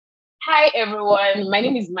Hi everyone, my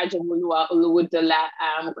name is Majemu Oluwodola.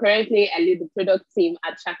 Currently, I lead the product team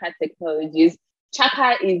at Chaka Technologies.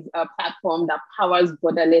 Chaka is a platform that powers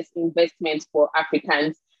borderless investments for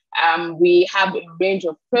Africans. We have a range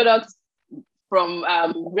of products from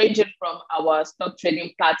ranging from our stock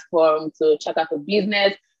trading platform to Chaka for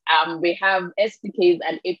Business. We have SDKs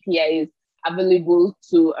and APIs available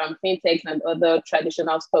to fintechs and other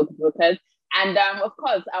traditional stock brokers. And of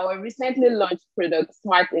course, our recently launched product,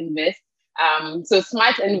 Smart Invest. So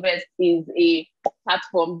Smart Invest is a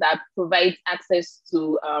platform that provides access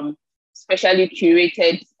to specially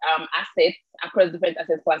curated assets across different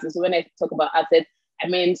asset classes. So when I talk about assets, I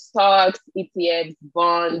mean stocks, ETFs,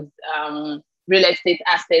 bonds, real estate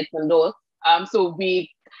assets, and all. So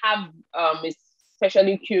we have a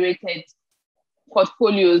specially curated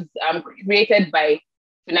portfolios created by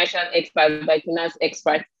financial experts, by finance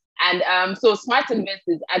experts. And so Smart Invest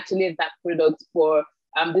is actually that product for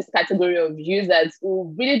this category of users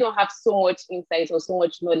who really don't have so much insight or so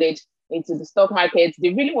much knowledge into the stock market.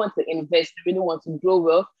 They really want to invest, they really want to grow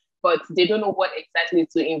wealth, but they don't know what exactly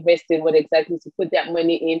to invest in, what exactly to put their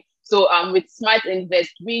money in. So with Smart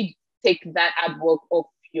Invest, we take that hard work off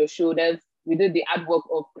your shoulders. We do the hard work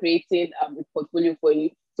of creating a portfolio for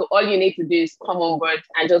you. So all you need to do is come on board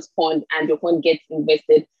and just fund, and your fund gets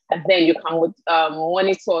invested. And then you can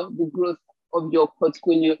monitor the growth of your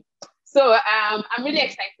portfolio. So I'm really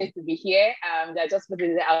excited to be here. I just put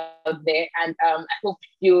it out there, and I hope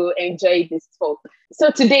you enjoy this talk.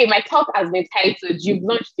 So today, my talk has been titled, You've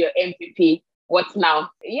Launched Your MVP, What Now?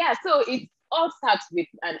 Yeah, so it all starts with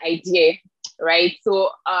an idea, right? So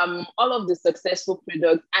all of the successful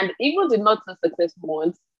products, and even the not so successful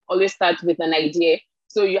ones, always start with an idea.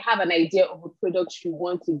 So you have an idea of a product you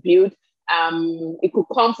want to build. It could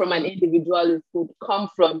come from an individual, it could come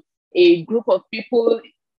from a group of people.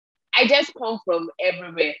 I just come from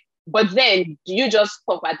everywhere. But then do you just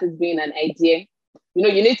stop at it being an idea? You know,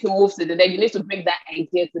 you need to move to the next, you need to bring that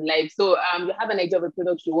idea to life. So you have an idea of a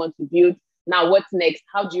product you want to build. Now, what's next?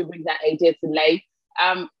 How do you bring that idea to life?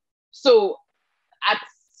 So at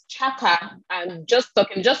Chaka, and just to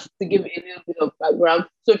give a little bit of background.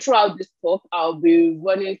 So throughout this talk, I'll be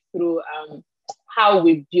running through how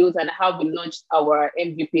we built and how we launched our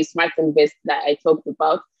MVP Smart Invest that I talked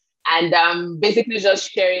about. And basically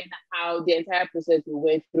just sharing how the entire process we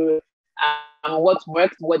went through, what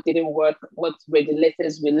worked, what didn't work, what were the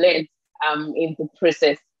lessons we learned in the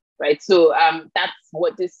process, right? So that's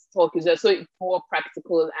what this talk is. So it's more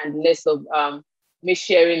practical and less of me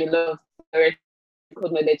sharing a lot of theoretical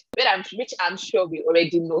knowledge, which I'm sure we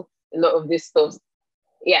already know a lot of this stuff.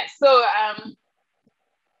 Yeah, so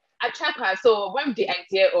at Chaka, so when the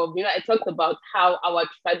idea of, I talked about how our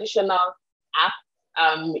traditional app,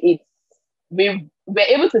 it's we were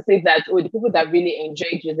able to see that the people that really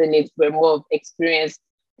enjoyed using it were more of experienced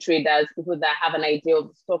traders, people that have an idea of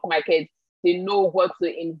the stock market. They know what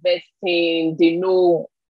to invest in,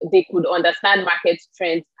 they could understand market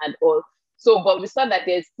trends and all. So, but we saw that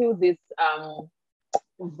there's still this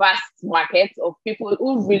vast market of people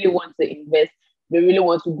who really want to invest, they really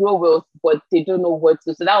want to grow wealth, but they don't know what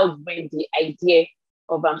to. So that was when the idea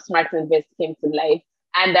of Smart Invest came to life.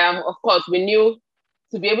 And of course, we knew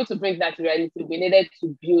to be able to bring that to reality, we needed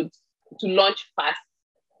to launch fast,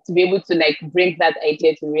 to be able to bring that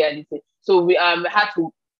idea to reality. So we had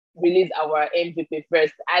to release our MVP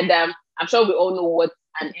first. And I'm sure we all know what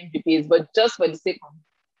an MVP is, but just for the sake of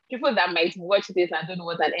people that might watch this and don't know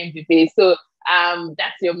what an MVP is. So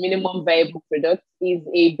that's your minimum viable product, is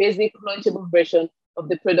a basic launchable version of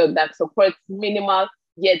the product that supports minimal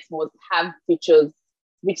yet must have features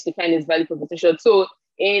which define its value proposition. So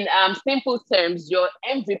in simple terms, your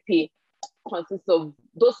MVP consists of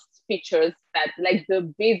those features that, like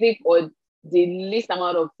the basic or the least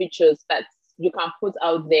amount of features that you can put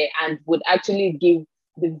out there and would actually give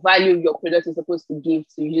the value your product is supposed to give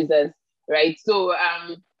to users, right? So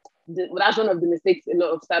that's one of the mistakes a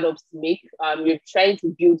lot of startups make. You're trying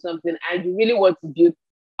to build something and you really want to build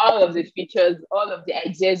all of the features, all of the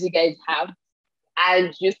ideas you guys have,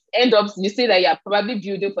 and you see that you're probably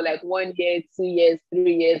building for 1 year, 2 years,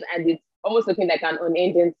 3 years, and it's almost looking like an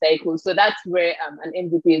unending cycle. So that's where an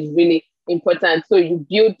MVP is really important. So you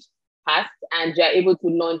build fast and you're able to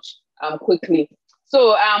launch quickly.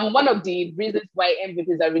 So one of the reasons why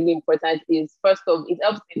MVPs are really important is, first off, it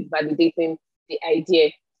helps in validating the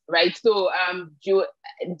idea, right? So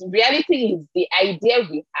the reality is the idea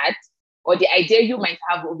we had, or the idea you might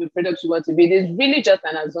have of the product you want to build, is really just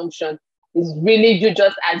an assumption. It's really you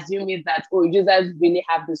just assuming that, users really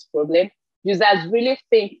have this problem. Users really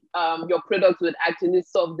think your product would actually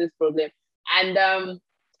solve this problem. And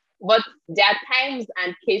But there are times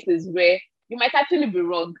and cases where you might actually be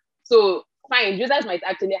wrong. So fine, users might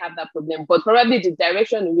actually have that problem, but probably the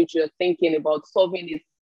direction in which you're thinking about solving it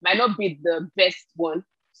might not be the best one.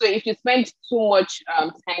 So if you spend too much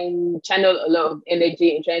time, channel a lot of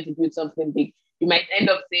energy in trying to build something big, you might end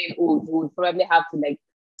up saying, oh, you would probably have to like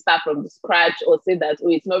start from the scratch, or say that, oh,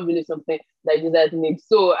 it's not really something that users need.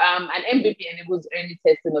 So an MVP enables early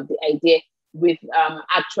testing of the idea with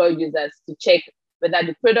actual users to check whether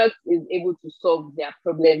the product is able to solve their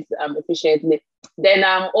problems efficiently. Then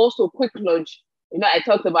also quick launch. I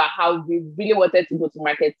talked about how we really wanted to go to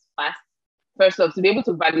market fast. First off, to be able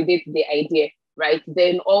to validate the idea, right?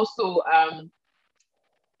 Then also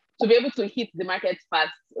to be able to hit the market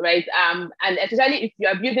fast, right? And especially if you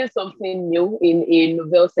are building something new in a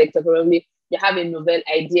novel sector, probably you have a novel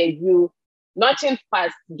idea, you launching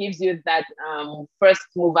fast gives you that first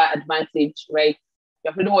mover advantage, right?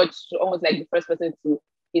 You're pretty much almost like the first person to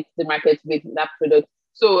hit the market with that product.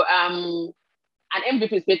 So an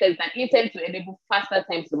MVP is created as an intent to enable faster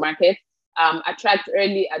time to market, attract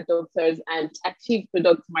early adopters, and achieve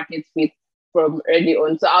product market fit from early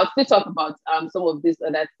on. So I'll still talk about some of these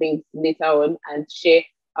other things later on and share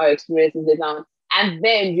our experiences later on. And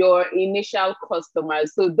then your initial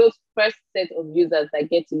customers. So those first set of users that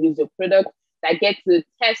get to use your product, that get to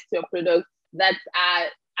test your product, that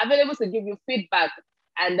are available to give you feedback.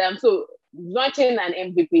 And so launching an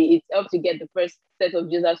MVP, it helps you get the first set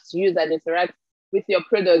of users to use and interact with your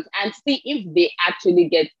product and see if they actually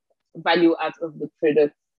get value out of the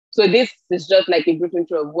product. So this is just like a brief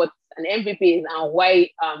intro of what an MVP is and why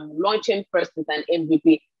launching first with an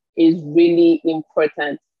MVP is really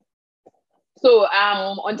important. So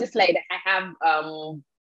on this slide, I have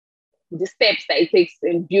the steps that it takes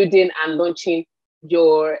in building and launching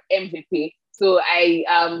your MVP. So I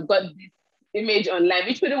got this image online,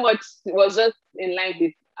 which pretty much was just in line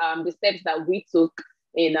with the steps that we took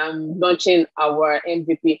in launching our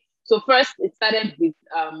MVP. So first, it started with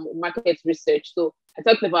market research. So I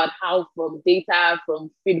talked about how from data,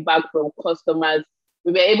 from feedback from customers,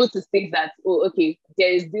 we were able to see that, oh, okay,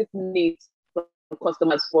 there is this need from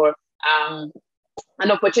customers for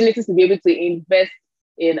an opportunity to be able to invest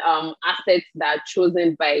in assets that are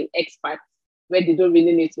chosen by experts, where they don't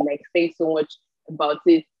really need to like think so much about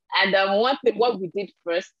it. And one thing, what we did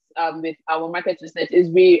first with our market research is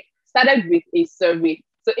we started with a survey.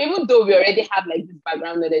 So even though we already have like this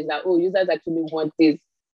background knowledge that, oh, users actually want this,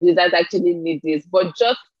 users actually need this, but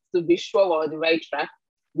just to be sure we're on the right track,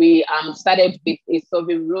 we started with a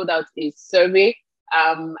survey, we rolled out a survey,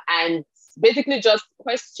 and basically just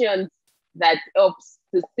questions that helps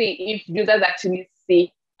to see if users actually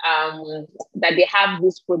see that they have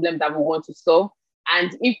this problem that we want to solve,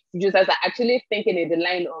 and if users are actually thinking in the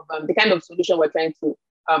line of the kind of solution we're trying to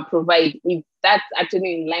provide, if that's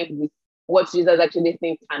actually in line with what users actually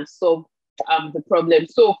think can solve the problem.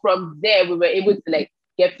 So from there, we were able to like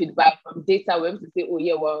get feedback from data. We were able to say, oh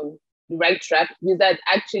yeah, we're on the right track. Users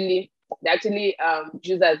actually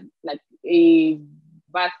users like a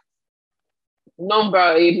vast number,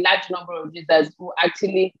 a large number of users who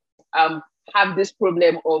actually have this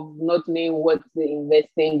problem of not knowing what to invest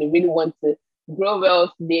in. They really want to grow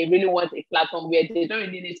wealth. They really want a platform where they don't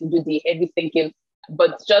really need to do the heavy thinking,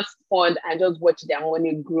 but just fund and just watch their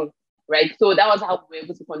money grow, right? So that was how we were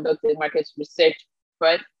able to conduct the market research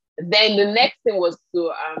first. Then the next thing was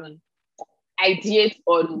to ideate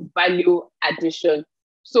on value addition.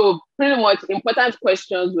 So pretty much important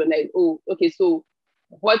questions were like, oh, okay, so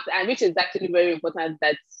what, and which is actually very important,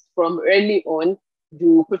 that from early on,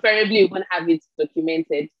 you preferably even have it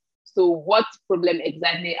documented. So what problem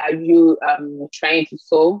exactly are you trying to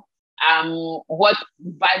solve? What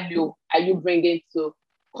value are you bringing to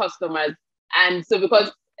customers? And so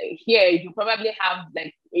because here you probably have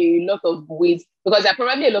like a lot of ways, because there are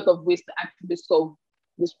probably a lot of ways to actually solve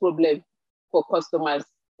this problem for customers,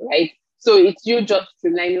 right? So it's you just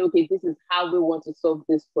relying, okay, this is how we want to solve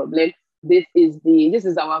this problem. This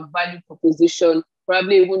is our value proposition,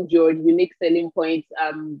 probably even your unique selling point.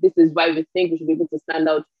 This is why we think we should be able to stand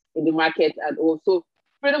out in the market, and also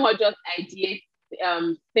pretty much just ideate,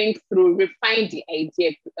 think through, refine the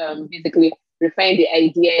idea, basically refine the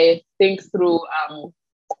idea, think through.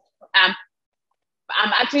 I'm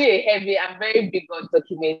actually I'm very big on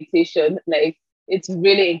documentation. Like it's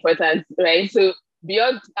really important, right? So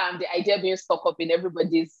beyond the idea being stuck up in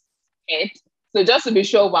everybody's head, so just to be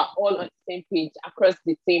sure we're all on the same page across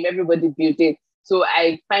the team, everybody built it. So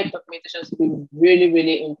I find documentation to be really,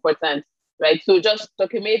 really important, right? So just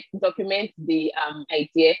document the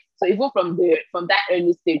idea. So even from that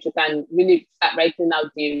early stage, you can really start writing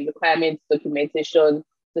out the requirements, documentation,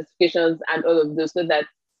 specifications, and all of those, so that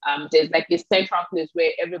there's like a central place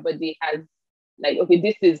where everybody has like, okay,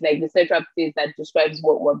 this is like the central place that describes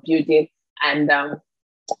what we're building and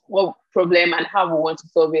what problem and how we want to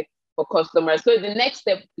solve it for customers. So the next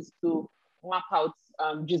step is to map out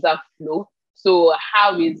user flow. So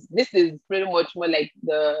this is pretty much more like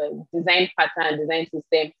the design pattern, design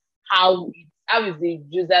system. How is the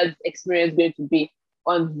user's experience going to be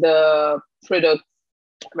on the product,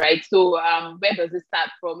 right? So where does it start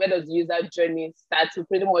from? Where does the user journey start? So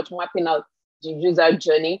pretty much mapping out the user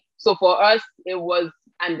journey. So for us, it was,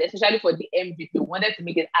 and especially for the MVP, we wanted to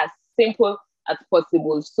make it as simple as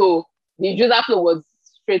possible. So the user flow was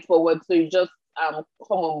straightforward. So you just come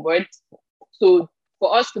on board. So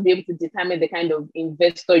for us to be able to determine the kind of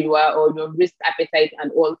investor you are or your risk appetite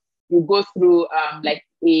and all, you go through like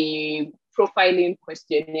a profiling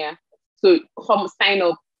questionnaire. So come sign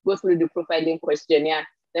up, go through the profiling questionnaire.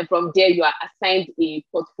 Then from there, you are assigned a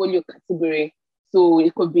portfolio category. So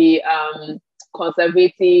it could be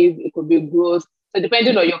conservative, it could be growth. So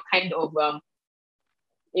depending on your kind of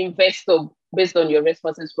investor, based on your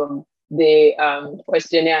responses from the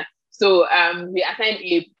questionnaire. So we assign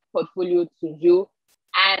a portfolio to you,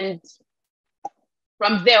 and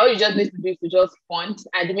from there, all you just need to do is to just fund,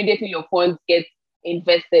 and immediately your funds get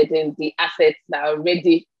invested in the assets that are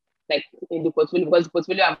already like in the portfolio, because the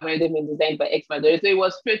portfolio have already been designed by experts. So it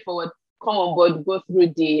was straightforward. Come on board, go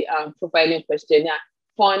through the profiling questionnaire,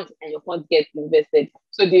 fund, and your funds get invested.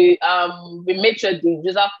 So we made sure the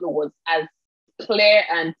user flow was as clear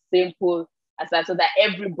and simple as that, so that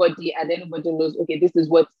everybody knows, okay, this is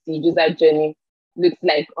what the user journey looks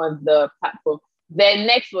like on the platform. Then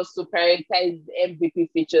next was to prioritize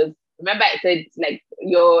MVP features. Remember, I said like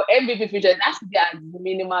your MVP features has to be as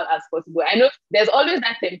minimal as possible. I know there's always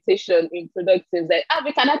that temptation in product teams like,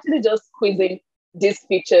 we can actually just squeeze in this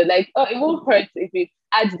feature. Like, it won't hurt if we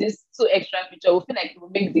add this 2 extra feature. We feel like it will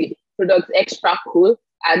make the product extra cool.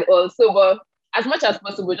 And also, but as much as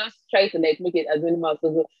possible, just try to like make it as minimal as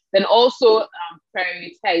possible. Then also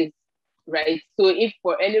prioritize, right? So if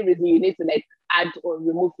for any reason you need to like add or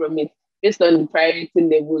remove from it based on the priority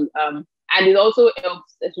level, and it also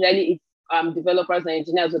helps, especially if developers and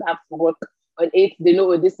engineers would have to work on it. They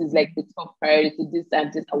know this is like the top priority, this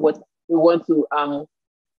and this are what we want to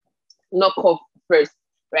knock off first,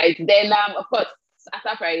 right? Then, of course,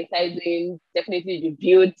 after prioritizing, definitely you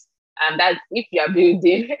build, and that's if you are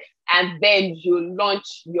building, and then you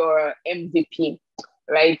launch your MVP,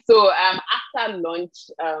 right? So after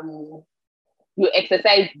launch, you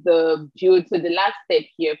exercise the build. So the last step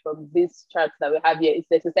here from this chart that we have here is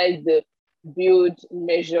to exercise the build,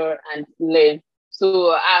 measure, and learn.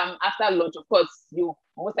 So after launch, of course, you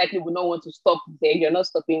most likely will not want to stop there. You're not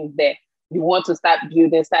stopping there. You want to start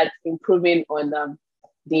building, start improving on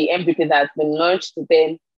the MVP that's been launched.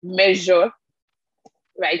 Then measure,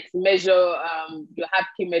 right? Measure, you have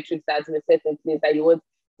key metrics that's in a certain place that you want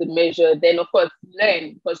to measure. Then, of course,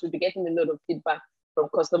 learn, because you'll be getting a lot of feedback from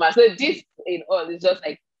customers. So this in all is just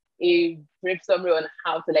like a brief summary on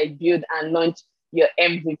how to like build and launch your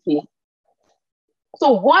MVP.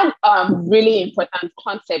 So one really important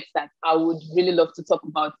concept that I would really love to talk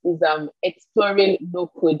about is exploring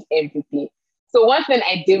no-code MVP. So one thing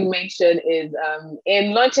I did mention is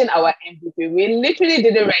in launching our MVP, we literally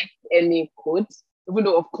didn't write any code, even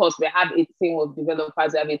though, of course, we have a team of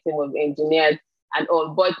developers, we have a team of engineers and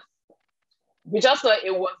all, but we just thought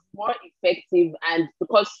it was more effective, and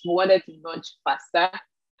because we wanted to launch faster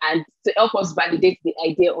and to help us validate the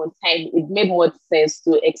idea on time, it made more sense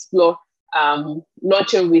to explore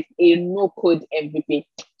launching with a no-code MVP.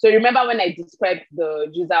 So remember when I described the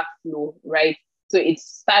user flow, right? So it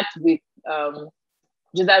starts with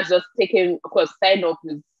users just taking, of course, sign up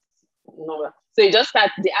with no. So it just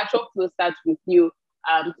starts, the actual flow starts with you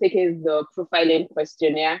taking the profiling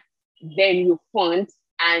questionnaire, then you fund,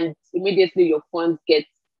 and immediately your funds get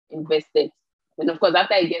invested. And of course,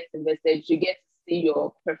 after it gets invested, you get to see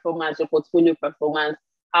your performance, your portfolio performance,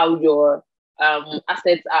 how your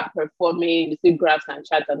assets are performing. You see graphs and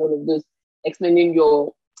charts and all of those explaining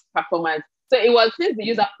your performance. So it was, since the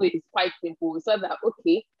user flow is quite simple, we saw that,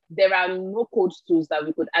 okay, there are no code tools that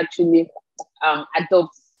we could actually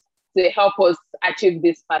adopt to help us achieve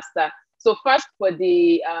this faster. So first, for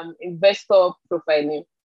the investor profiling.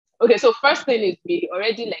 Okay, so first thing is we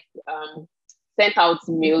already like sent out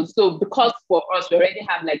mails. So because for us, we already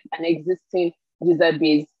have like an existing user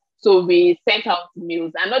base. So we sent out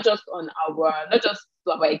mails, and not just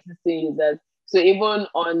to our existing users. So even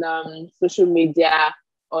on social media,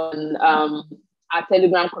 on our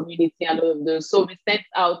Telegram community and all of those. So we sent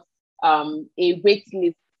out a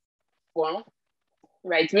waitlist form,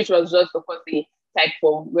 right? Which was just, of course, type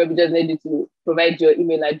form where we just needed to provide your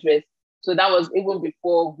email address. So that was even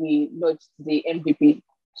before we launched the MVP.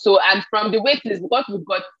 So, and from the waitlist, because we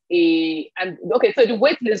got so the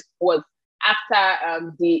waitlist was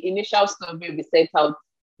after the initial survey we set out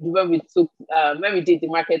when we did the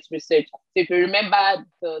market research. So if you remember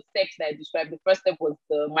the steps that I described, the first step was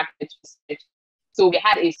the market research. So we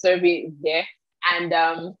had a survey there,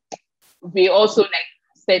 and we also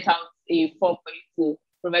set out a form for you to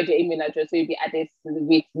provide your email address so you'll be added to the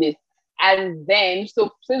wait list. And then,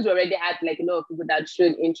 so since we already had a lot of people that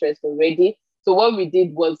showed interest already, so what we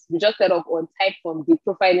did was we just set up on Typeform the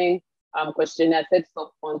profiling questionnaire, set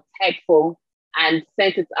up on Typeform and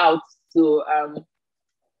sent it out to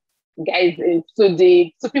guys,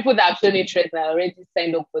 to people that have shown interest that already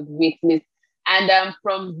signed up for the wait list. And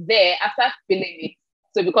from there, after filling it,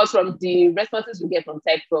 so because from the responses we get from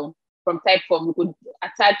Typeform, we could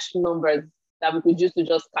attach numbers that we could use to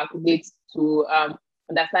just calculate to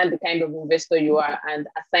understand the kind of investor you are and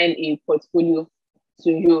assign a portfolio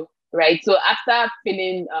to you, right? So after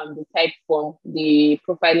filling the Typeform, the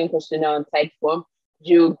profiling questionnaire on Typeform,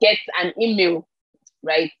 you get an email,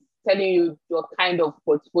 right, telling you your kind of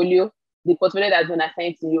portfolio, the portfolio that's been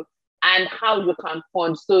assigned to you, and how you can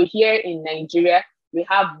fund. So here in Nigeria, we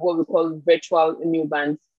have what we call virtual new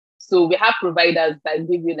banks. So we have providers that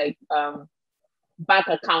give you bank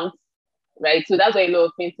accounts, right? So that's what a lot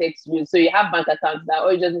of fintechs use. So you have bank accounts that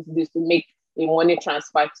all you just need to do is to make a money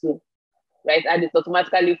transfer to, right? And it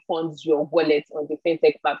automatically funds your wallet on the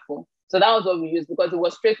fintech platform. So that was what we used because it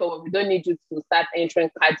was straightforward. We don't need you to start entering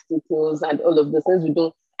card details and all of the things. We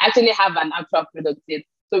don't actually have an actual product yet.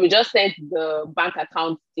 So we just sent the bank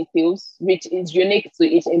account details, which is unique to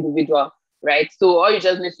each individual, right? So all you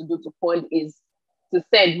just need to do to fund is to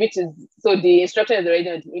send, so the instruction is already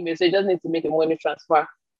on the email. So you just need to make a money transfer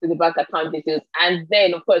to the bank account details. And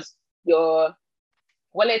then, of course, your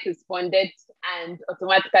wallet is funded and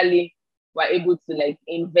automatically we're able to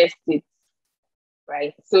invest it,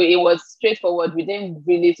 right? So it was straightforward. We didn't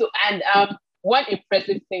really, one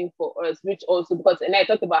impressive thing for us, which also, and I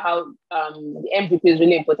talked about how the MVP is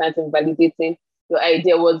really important in validating your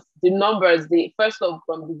idea, was the numbers, first off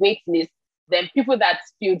from the wait list, then people that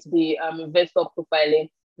filled the investor profiling,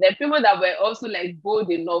 then people that were also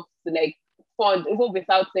bold enough to fund even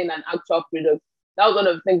without saying an actual product. That was one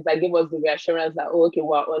of the things that gave us the reassurance that, oh, okay,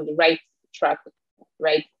 we're on the right track,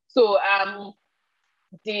 right? So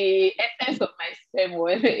the essence of my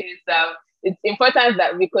sermon is it's important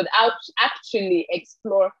that we could actually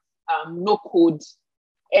explore no-code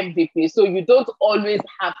MVP. So you don't always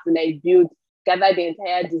have to gather the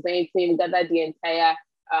entire design team, gather the entire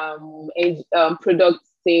product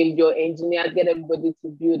team, your engineers, get everybody to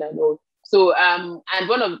build and all. So and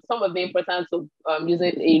some of the importance of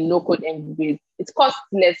using a no-code MVP, it costs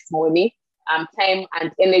less money, time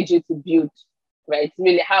and energy to build, right?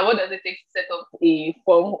 Really, what does it take to set up a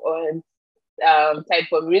form on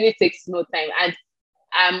Typeform? Really takes no time.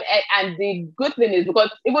 And the good thing is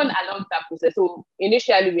because even along that process, so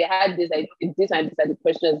initially we had this and these are the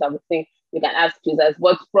questions that we think we can ask users,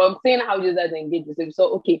 but from seeing how users engage with it, we saw,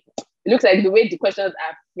 okay, it looks like the way the questions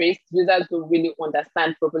are phrased, users don't really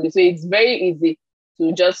understand properly. So it's very easy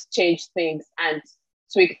to just change things and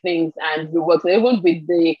tweak things and rework. So even with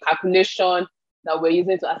the calculation that we're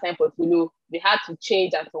using to assign portfolio, we had to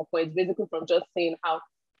change at some point, basically from just seeing how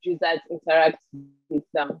users interact with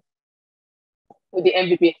them. With the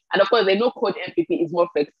MVP. And of course, the no-code MVP is more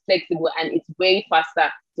flexible and it's way faster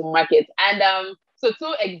to market. And so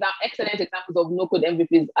two excellent examples of no-code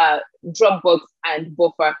MVPs are Dropbox and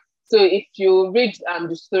Buffer. So if you read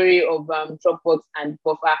the story of Dropbox and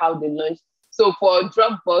Buffer, how they launched. So for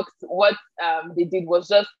Dropbox, what they did was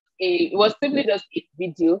simply just a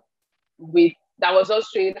video that was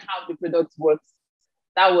just showing how the product works.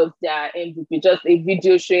 That was their MVP, just a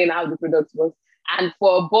video showing how the product works. And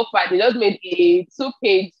for Buffer, they just made a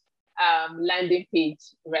 2-page landing page,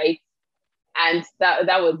 right? And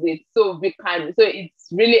that was it. So it's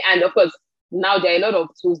really, and of course, now there are a lot of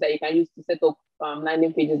tools that you can use to set up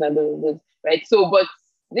landing pages and those, right? So, but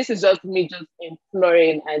this is just me just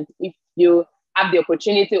imploring, and if you have the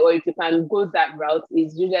opportunity or if you can go that route,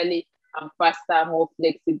 it's usually faster, more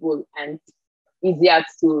flexible, and easier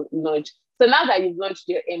to launch. So now that you've launched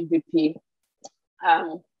your MVP,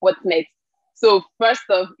 what's next? So first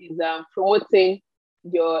off is promoting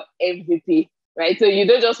your MVP, right? So you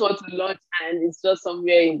don't just want to launch and it's just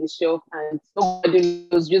somewhere in the shelf and nobody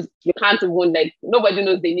knows, you can't even nobody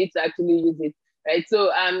knows they need to actually use it, right?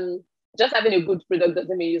 So just having a good product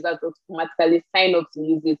doesn't mean users automatically sign up to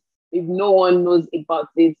use it if no one knows about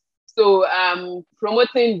it. So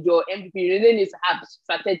promoting your MVP, you really need to have a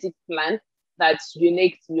strategic plan that's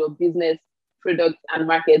unique to your business, product, and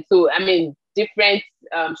market. So, I mean, different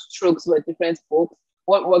strokes for different folks.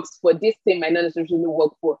 What works for this team might not necessarily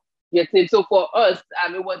work for your team. So for us,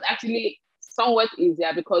 it was actually somewhat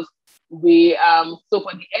easier because so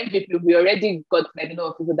for the MVP, we already got like a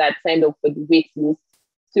lot of people that signed up for the wait list.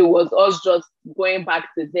 So it was us just going back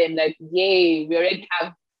to them like, yay, we already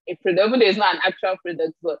have a product. Even though it's not an actual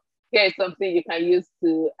product, but here is something you can use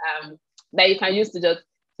to that you can use to just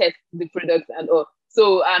test the product and all.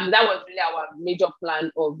 So that was really our major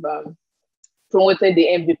plan of promoting the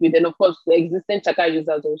MVP. Then of course the existing Chaka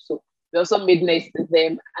users also. We also made nice to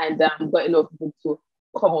them and got enough people to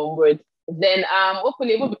come on board. Then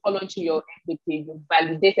hopefully even before launching your MVP, you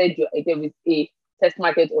validated your idea with a test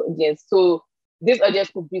market audience. So this audience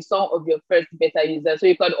could be some of your first beta users. So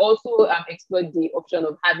you could also explore the option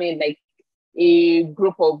of having like a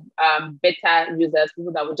group of beta users,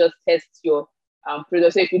 people that will just test your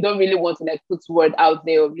product. So if you don't really want to like put word out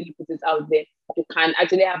there or really put it out there, you can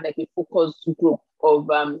actually have like a focused group of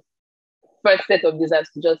first set of users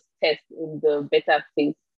to just test in the beta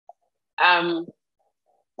phase.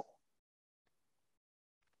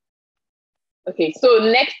 Okay, so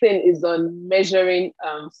next thing is on measuring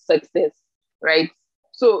success, right?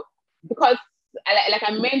 So because like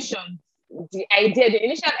I mentioned, the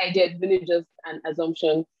initial idea is really just an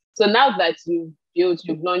assumption. So now that you've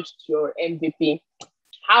launched your MVP,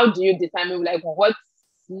 how do you determine like what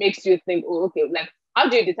makes you think, oh, okay, like how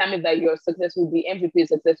do you determine that you're successful, the MVP is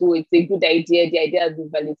successful, it's a good idea, the idea has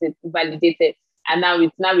been validated, and now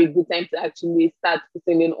it's a good time to actually start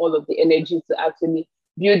putting in all of the energy to actually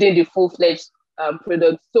building the full-fledged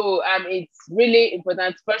product. So it's really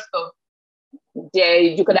important. First off,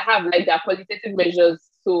 you could have like the qualitative measures.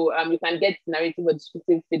 So you can get narrative or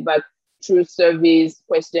descriptive feedback through surveys,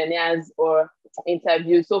 questionnaires, or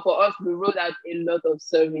interviews. So for us, we rolled out a lot of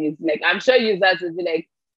surveys. Like I'm sure users will be like,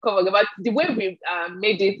 come on, but the way we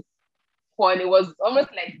made it fun, it was almost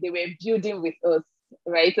like they were building with us,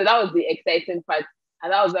 right? So that was the exciting part.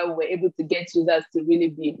 And that was why we were able to get users to really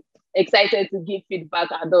be excited to give feedback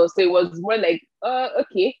and all. So it was more like,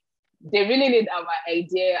 okay, they really need our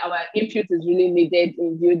idea, our input is really needed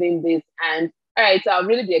in building this. And all right, so I'll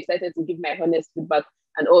really be excited to give my honest feedback.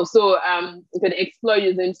 And also you can explore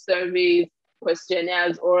using surveys,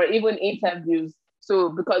 questionnaires, or even interviews. So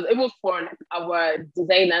because even for like, our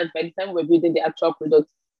designers, by the time we're building the actual product,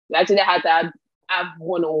 we actually had to have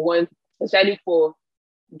one-on-one, especially for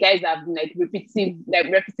guys that have been like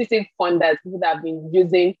repetitive funders, people that have been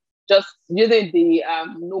using the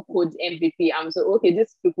no code MVP. So okay,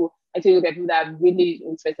 these people actually look at people that are really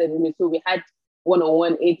interested in it. So we had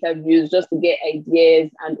one-on-one interviews just to get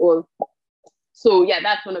ideas and all. So yeah,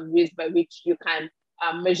 that's one of the ways by which you can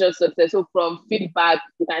measure success. So from feedback,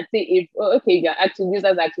 you can see if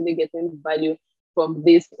users are actually getting value from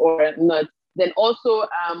this or not. Then also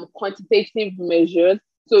quantitative measures.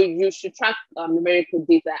 So you should track numerical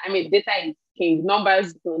data. I mean, data is king.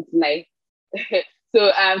 Numbers don't lie.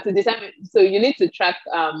 So you need to track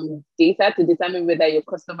data to determine whether your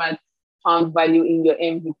customers found value in your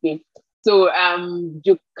MVP. So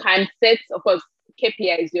you can set, of course,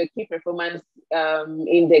 KPIs, your key performance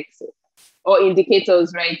index or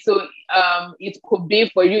indicators, right? So it could be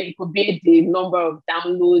for you, it could be the number of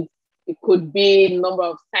downloads, it could be number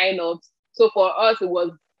of signups. So for us, it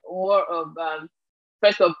was more of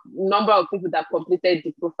first of number of people that completed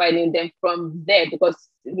the profiling. Then from there, because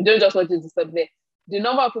we don't just want to stop there, the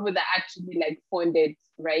number of people that actually like funded,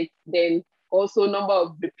 right? Then also number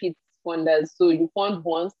of repeat funders. So you fund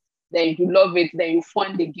once, then you love it, then you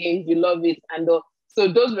fund again, you love it, and so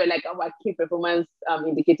those were like our key performance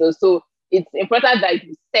indicators. So it's important that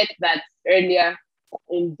you set that earlier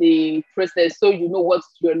in the process so you know what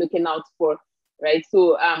you're looking out for, right?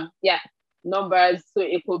 So numbers. So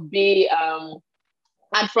it could be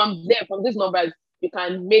and from there, from these numbers, you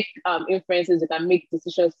can make inferences, you can make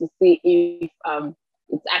decisions to see if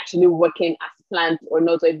it's actually working as planned or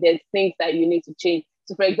not, or if there's things that you need to change.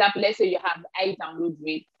 So for example, let's say you have high download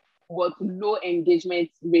rate, but low engagement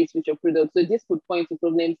rates with your product. So this could point to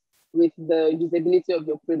problems with the usability of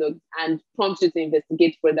your product and prompt you to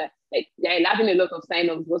investigate further. Like you're having a lot of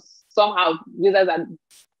sign-ups, but somehow users are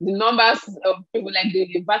the numbers of people, like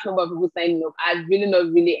the vast number of people signing up are really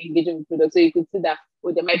not really engaging with product. So you could see that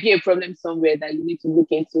there might be a problem somewhere that you need to look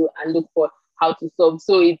into and look for how to solve.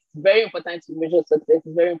 So it's very important to measure success.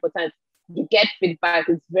 It's very important to get feedback.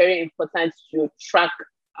 It's very important to track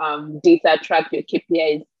data, track your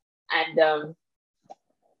KPIs, and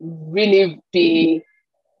really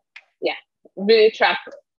really track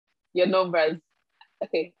your numbers.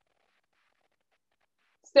 Okay.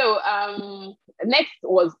 So next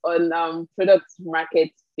was on product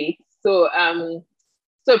market fit. So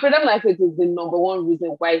product market is the number one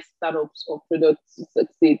reason why startups or products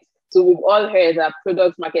succeed. So we've all heard that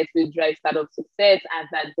product market fit drives startup success, and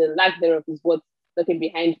that the lack thereof is what's looking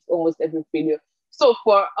behind almost every failure. So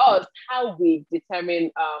for us, how we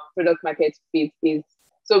determine product market fit is,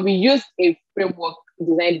 so we use a framework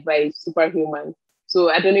designed by Superhuman. So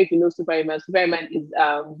I don't know if you know Superhuman. Superhuman is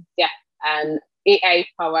an AI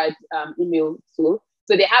powered email tool.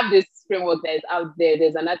 So they have this framework that is out there.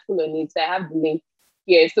 There's an article on it. So I have the link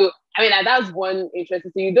here. So I mean, and that's one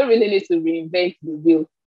interesting. So you don't really need to reinvent the wheel.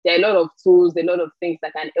 There are a lot of tools, a lot of things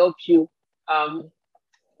that can help you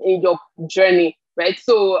in your journey, right?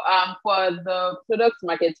 So for the product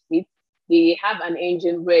market fit, they have an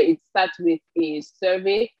engine where it starts with a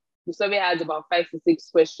survey. The survey has about 5 to 6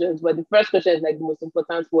 questions, but the first question is like the most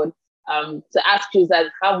important one. To ask users,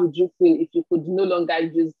 how would you feel if you could no longer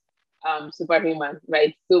use Superhuman,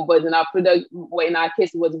 right? So, but in our product, well, in our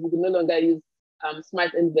case, it was we could no longer use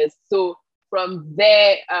Smart Invest. So from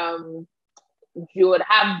there, you would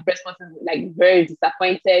have responses like very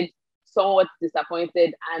disappointed, somewhat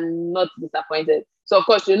disappointed, and not disappointed. So of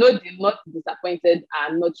course, you know the not disappointed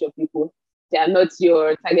are not your people. They are not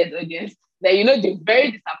your target audience. Then you know the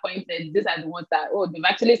very disappointed, these are the ones that, oh, they've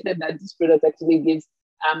actually said that this product actually gives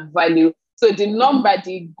value. So the number,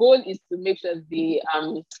 the goal is to make sure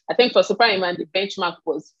I think for Superhuman, the benchmark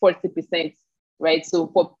was 40%, right? So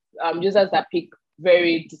for users that pick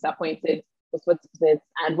very disappointed, was 40%.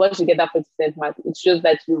 And once you get that 40% mark, it shows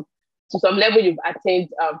that you, to some level, you've attained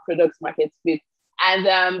product market fit. And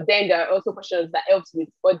then there are also questions that helps with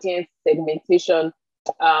audience segmentation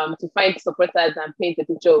to find supporters and paint a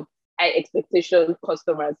picture of high expectation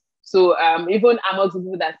customers. So even amongst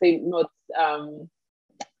people that say not,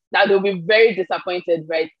 that they'll be very disappointed,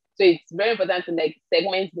 right? So it's very important to like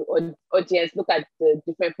segment the audience, look at the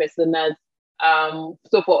different personas.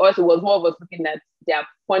 So for us, it was more of us looking at their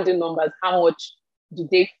funding numbers, how much do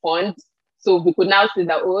they fund? So we could now see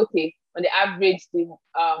that, oh, okay, on the average, the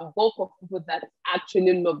bulk of people that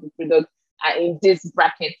actually love the product are in this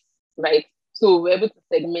bracket, right? So we're able to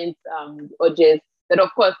segment the audience. Then,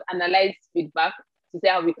 of course, analyze feedback to see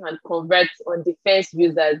how we can convert on the first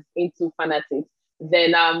users into fanatics.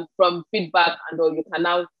 Then from feedback and all, you can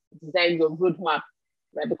now design your roadmap,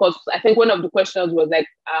 right? Because I think one of the questions was like,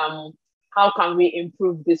 how can we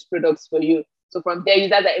improve these products for you? So from there,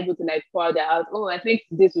 users are able to like pour their out, oh, I think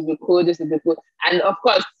this will be cool, this will be cool. And of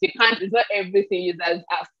course, it's not everything users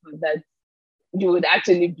ask for that you would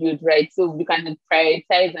actually build, right? So we can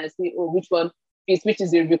prioritize and see, oh, which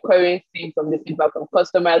is a recurring thing from the feedback from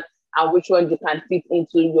customers, and which one you can fit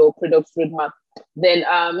into your product roadmap. Then,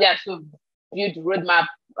 so build roadmap.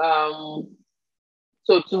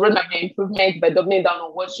 So to roadmap the improvement by doubling down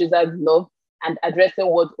on what users love and addressing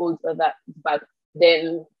what holds others back.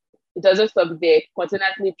 Then it doesn't stop there.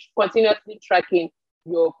 Continuously tracking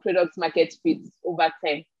your product market fit over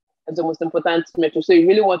time is the most important metric. So you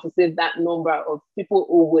really want to save that number of people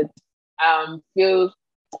who would feel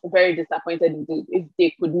very disappointed if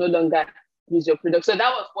they could no longer use your product. So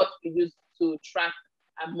that was what we used to track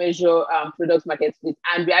and measure product market fit.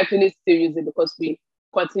 And we actually still use it because we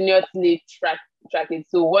continuously track it.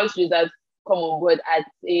 So once users come on board at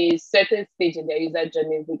a certain stage in their user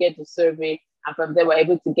journey, we get the survey, and from there we're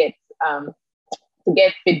able to get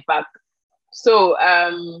feedback. So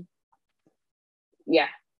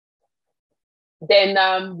Then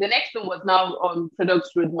the next one was now on product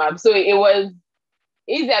roadmap. So it was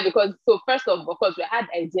easier because, so first of course, we had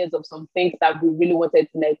ideas of some things that we really wanted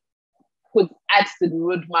to like add to the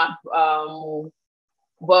roadmap.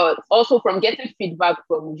 But also from getting feedback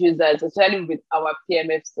from users, especially with our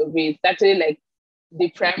PMF survey, it's actually like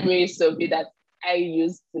the primary survey that I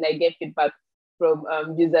use to like get feedback from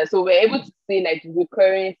users. So we're able to see like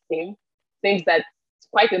recurring things that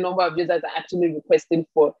quite a number of users are actually requesting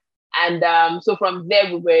for. And so from there,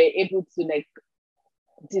 we were able to like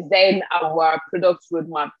design our product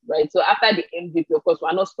roadmap, right? So after the MVP, of course,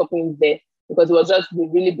 we're not stopping there because it was just the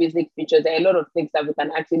really basic features. There are a lot of things that we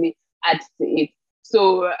can actually add to it.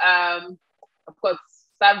 So of course,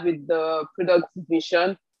 start with the product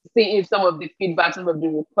vision, see if some of the feedback, some of the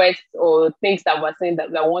requests or things that we're saying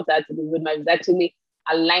that we want to add to the roadmap is actually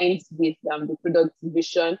aligned with the product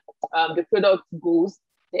vision, the product goals.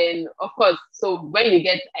 Then, of course, so when you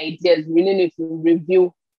get ideas, you really need to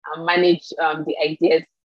review and manage the ideas.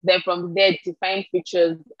 Then from there, define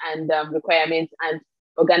features and requirements and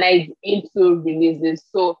organize into releases.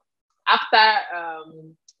 So after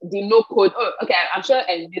the no code, I'm sure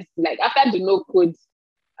I missed, like after the no code,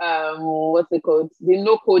 what's it called? The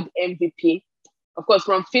no code MVP. of course,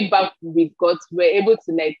 from feedback we got, we're able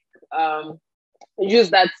to like use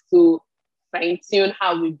that to fine tune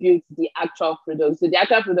how we built the actual product. So the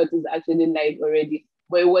actual product is actually live already,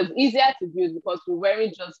 but it was easier to build because we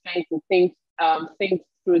weren't just trying to think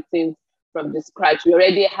through things from the scratch. We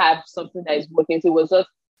already have something that is working, so it was just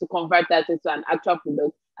to convert that into an actual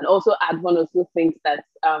product and also add one or two things that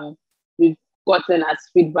we've gotten as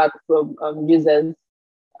feedback from users.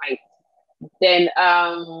 Right. Then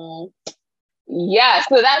yeah,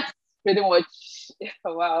 so that's pretty much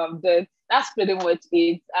wow, I'm done. That's pretty much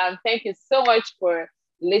it. Thank you so much for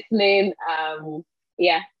listening.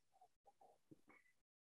 Yeah.